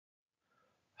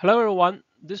Hello everyone,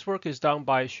 this work is done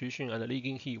by Xun Xu and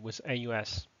Gim Hee with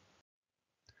NUS.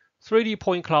 3D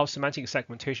point cloud semantic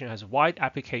segmentation has wide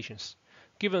applications.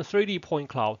 Given 3D point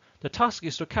cloud, the task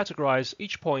is to categorize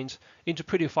each point into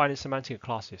predefined semantic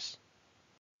classes.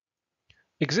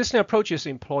 Existing approaches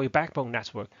employ backbone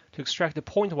network to extract the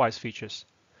point-wise features.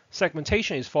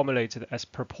 Segmentation is formulated as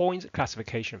per-point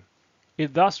classification.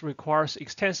 It thus requires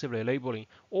extensively labeling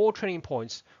all training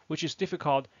points, which is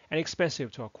difficult and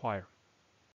expensive to acquire.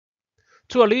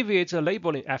 To alleviate the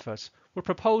labeling efforts, we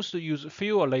propose to use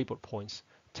fewer labeled points,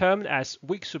 termed as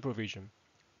weak supervision.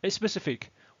 In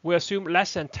specific, we assume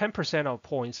less than 10% of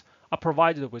points are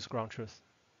provided with ground truth.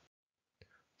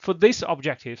 For these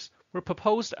objectives, we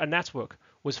proposed a network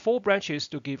with 4 branches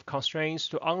to give constraints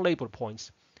to unlabeled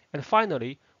points, and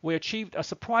finally, we achieved a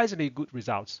surprisingly good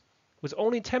results. With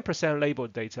only 10%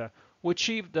 labeled data, we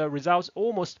achieved the results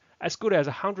almost as good as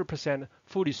a 100%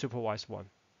 fully supervised one.